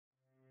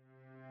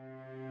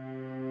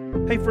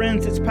Hey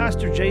friends, it's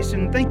Pastor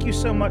Jason. Thank you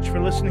so much for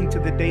listening to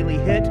The Daily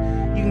Hit.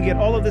 You can get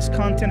all of this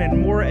content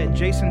and more at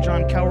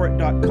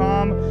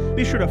jasonjohncowart.com.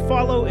 Be sure to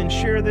follow and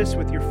share this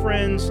with your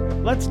friends.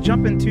 Let's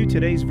jump into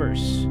today's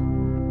verse.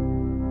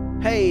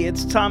 Hey,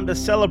 it's time to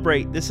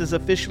celebrate. This is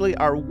officially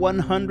our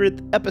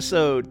 100th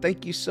episode.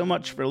 Thank you so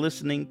much for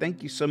listening.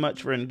 Thank you so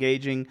much for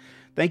engaging.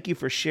 Thank you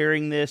for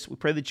sharing this. We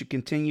pray that you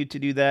continue to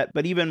do that.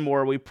 But even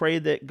more, we pray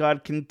that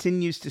God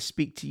continues to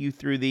speak to you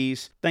through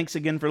these. Thanks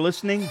again for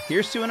listening.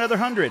 Here's to another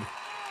 100.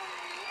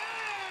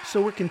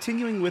 So we're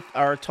continuing with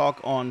our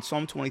talk on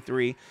Psalm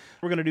 23.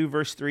 We're going to do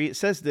verse 3. It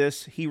says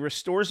this: He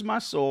restores my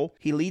soul.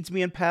 He leads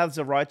me in paths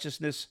of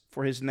righteousness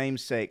for his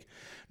name's sake.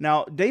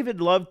 Now,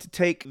 David loved to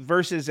take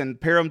verses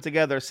and pair them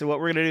together. So what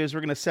we're going to do is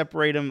we're going to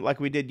separate them like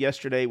we did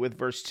yesterday with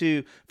verse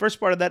 2. First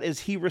part of that is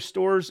he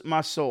restores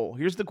my soul.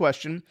 Here's the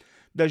question.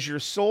 Does your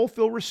soul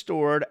feel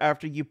restored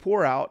after you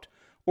pour out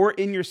or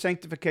in your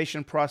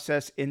sanctification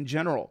process in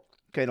general?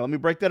 Okay, now let me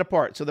break that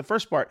apart. So the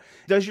first part,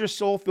 does your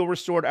soul feel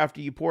restored after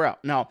you pour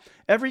out? Now,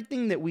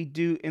 everything that we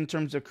do in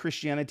terms of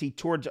Christianity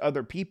towards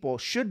other people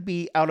should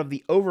be out of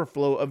the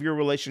overflow of your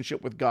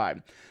relationship with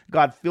God.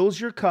 God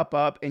fills your cup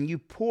up and you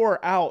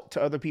pour out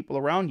to other people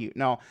around you.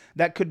 Now,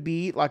 that could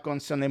be like on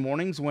Sunday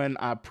mornings when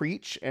I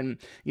preach and,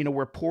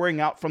 we're pouring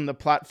out from the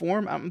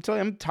platform. I'm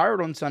telling you, I'm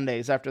tired on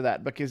Sundays after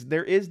that because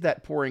there is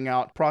that pouring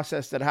out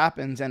process that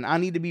happens and I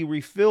need to be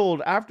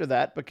refilled after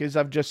that because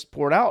I've just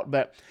poured out.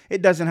 But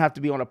it doesn't have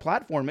to be on a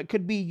platform. It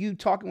could be you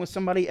talking with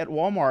somebody at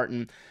Walmart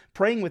and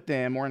praying with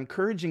them or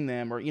encouraging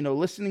them or,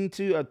 listening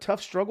to a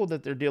tough struggle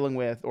that they're dealing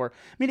with. Or,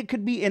 it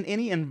could be in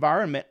any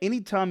environment.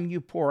 Anytime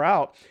you pour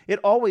out, it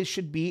always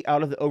should be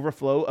out of the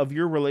overflow of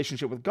your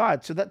relationship with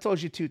God. So that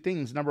tells you two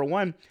things. Number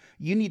one,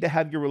 you need to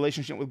have your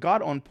relationship with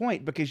God on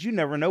point because you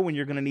never know when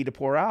you're going to need to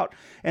pour out.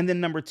 And then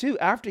number two,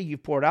 after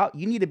you've poured out,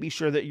 you need to be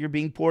sure that you're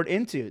being poured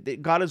into,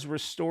 that God is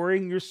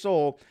restoring your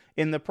soul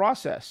in the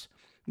process.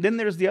 Then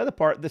there's the other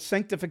part, the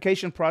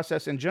sanctification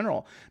process in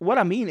general. What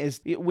I mean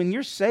is when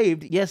you're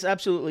saved, yes,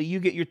 absolutely, you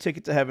get your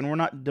ticket to heaven. We're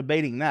not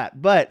debating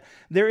that. But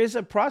there is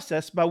a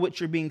process by which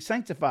you're being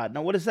sanctified.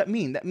 Now, what does that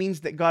mean? That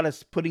means that God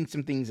is putting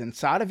some things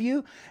inside of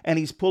you and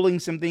he's pulling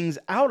some things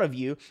out of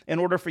you in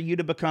order for you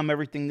to become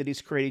everything that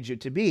he's created you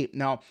to be.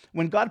 Now,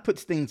 when God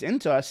puts things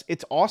into us,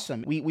 it's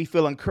awesome. We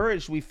feel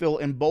encouraged. We feel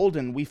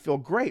emboldened. We feel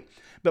great.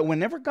 But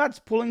whenever God's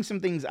pulling some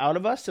things out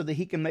of us so that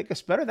he can make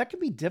us better, that can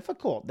be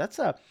difficult. That's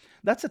a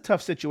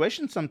tough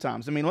situation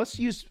sometimes. Let's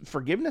use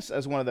forgiveness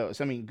as one of those.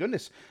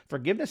 Goodness,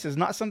 forgiveness is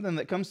not something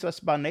that comes to us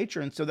by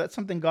nature. And so that's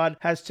something God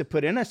has to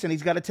put in us and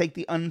he's got to take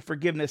the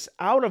unforgiveness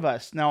out of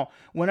us. Now,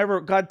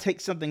 whenever God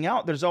takes something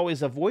out, there's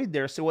always a void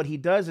there. So what he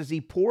does is he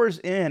pours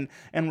in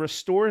and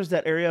restores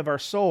that area of our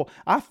soul.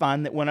 I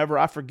find that whenever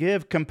I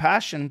forgive,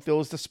 compassion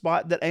fills the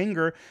spot that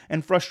anger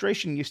and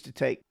frustration used to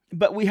take.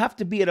 But we have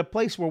to be at a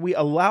place where we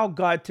allow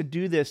God to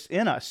do this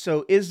in us.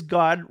 So is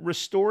God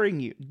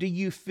restoring you? Do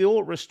you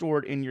feel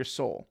restored in your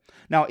soul?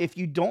 Now, if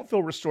you don't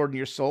feel restored in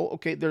your soul,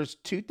 okay, there's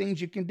two things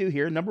you can do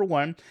here. Number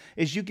one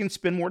is you can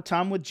spend more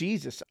time with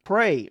Jesus.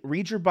 Pray,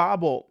 read your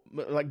Bible,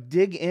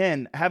 dig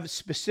in, have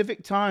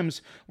specific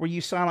times where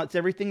you silence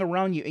everything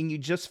around you and you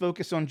just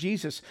focus on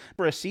Jesus.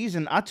 For a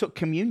season, I took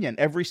communion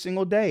every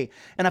single day.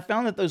 And I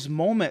found that those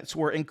moments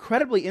were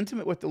incredibly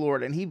intimate with the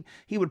Lord. And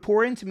he would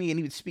pour into me and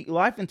he would speak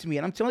life into me.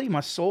 And I'm telling you, my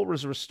soul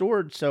was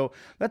restored. So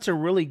that's a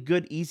really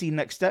good, easy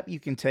next step you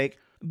can take.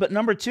 But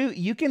number two,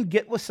 you can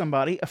get with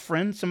somebody, a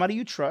friend, somebody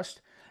you trust,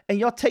 and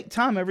y'all take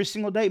time every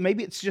single day.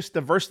 Maybe it's just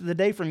the verse of the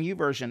day from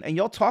YouVersion, and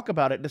y'all talk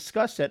about it,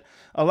 discuss it,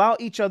 allow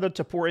each other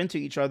to pour into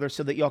each other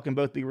so that y'all can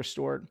both be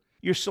restored.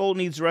 Your soul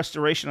needs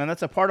restoration, and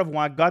that's a part of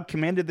why God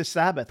commanded the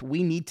Sabbath.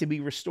 We need to be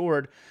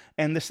restored,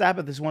 and the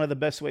Sabbath is one of the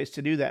best ways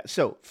to do that.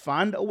 So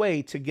find a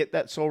way to get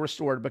that soul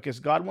restored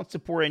because God wants to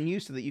pour in you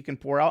so that you can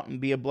pour out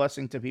and be a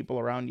blessing to people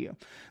around you.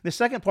 The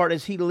second part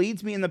is he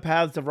leads me in the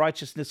paths of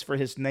righteousness for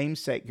his name's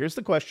sake. Here's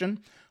the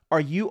question.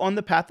 Are you on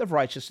the path of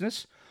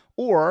righteousness,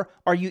 or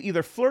are you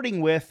either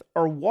flirting with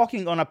or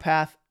walking on a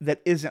path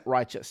that isn't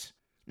righteous?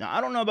 Now,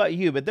 I don't know about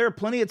you, but there are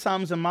plenty of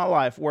times in my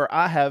life where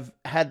I have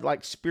had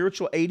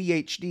spiritual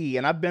ADHD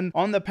and I've been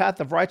on the path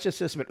of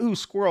righteousness, but ooh,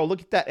 squirrel,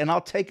 look at that. And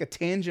I'll take a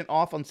tangent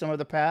off on some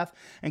other path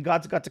and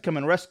God's got to come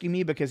and rescue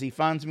me because he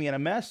finds me in a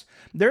mess.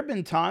 There have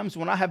been times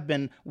when I have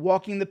been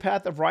walking the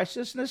path of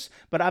righteousness,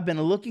 but I've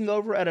been looking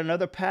over at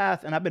another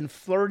path and I've been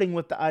flirting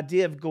with the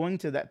idea of going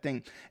to that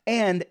thing.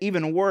 And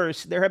even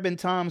worse, there have been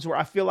times where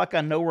I feel like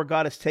I know where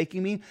God is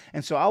taking me.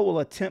 And so I will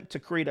attempt to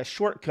create a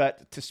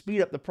shortcut to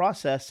speed up the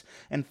process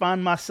and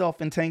find myself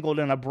entangled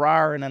in a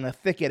briar and in a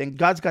thicket, and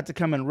God's got to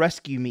come and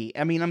rescue me.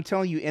 I'm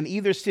telling you, in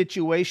either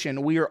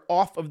situation, we are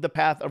off of the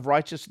path of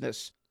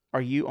righteousness.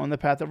 Are you on the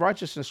path of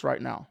righteousness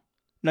right now?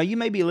 Now, you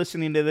may be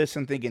listening to this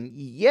and thinking,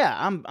 "Yeah,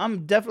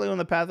 I'm definitely on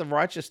the path of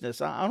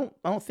righteousness. I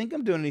don't think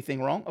I'm doing anything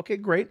wrong." Okay,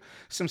 great.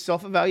 Some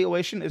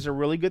self-evaluation is a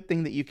really good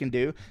thing that you can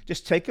do.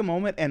 Just take a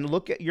moment and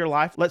look at your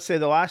life, let's say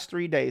the last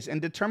 3 days,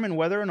 and determine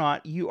whether or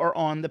not you are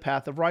on the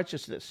path of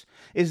righteousness.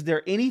 Is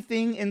there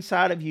anything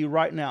inside of you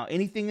right now,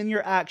 anything in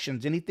your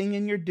actions, anything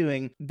in your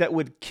doing that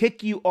would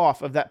kick you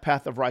off of that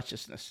path of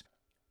righteousness?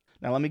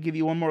 Now, let me give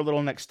you one more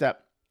little next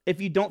step. If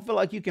you don't feel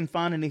like you can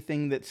find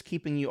anything that's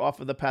keeping you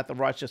off of the path of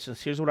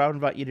righteousness, here's what I would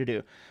invite you to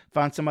do.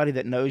 Find somebody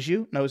that knows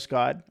you, knows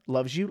God,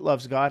 you,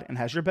 loves God, and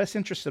has your best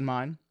interest in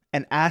mind,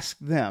 and ask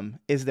them,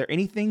 is there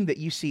anything that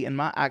you see in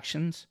my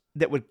actions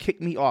that would kick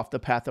me off the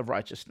path of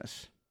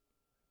righteousness?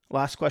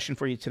 Last question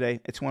for you today.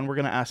 It's one we're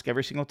going to ask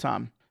every single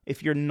time.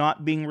 If you're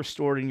not being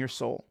restored in your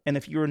soul, and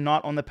if you're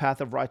not on the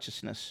path of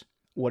righteousness,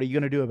 what are you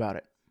going to do about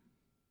it?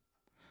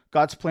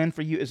 God's plan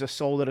for you is a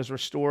soul that is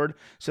restored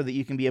so that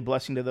you can be a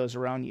blessing to those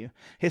around you.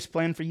 His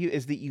plan for you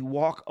is that you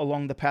walk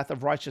along the path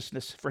of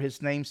righteousness for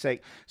his name's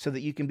sake so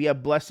that you can be a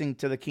blessing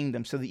to the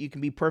kingdom, so that you can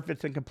be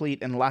perfect and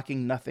complete and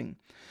lacking nothing.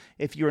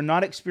 If you're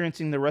not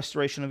experiencing the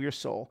restoration of your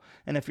soul,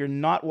 and if you're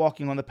not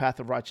walking on the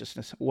path of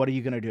righteousness, what are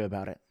you going to do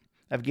about it?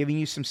 I've given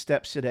you some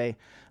steps today.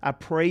 I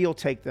pray you'll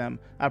take them.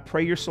 I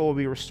pray your soul will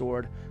be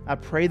restored. I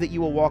pray that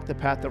you will walk the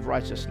path of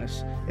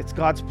righteousness. It's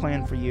God's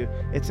plan for you.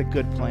 It's a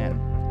good plan.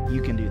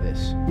 You can do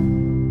this.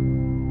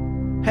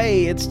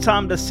 Hey, it's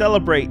time to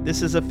celebrate.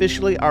 This is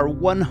officially our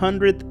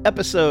 100th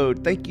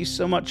episode. Thank you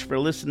so much for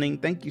listening.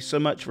 Thank you so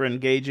much for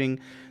engaging.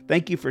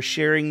 Thank you for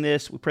sharing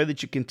this. We pray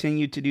that you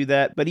continue to do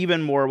that. But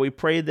even more, we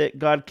pray that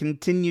God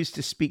continues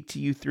to speak to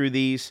you through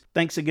these.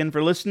 Thanks again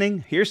for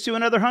listening. Here's to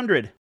another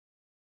 100.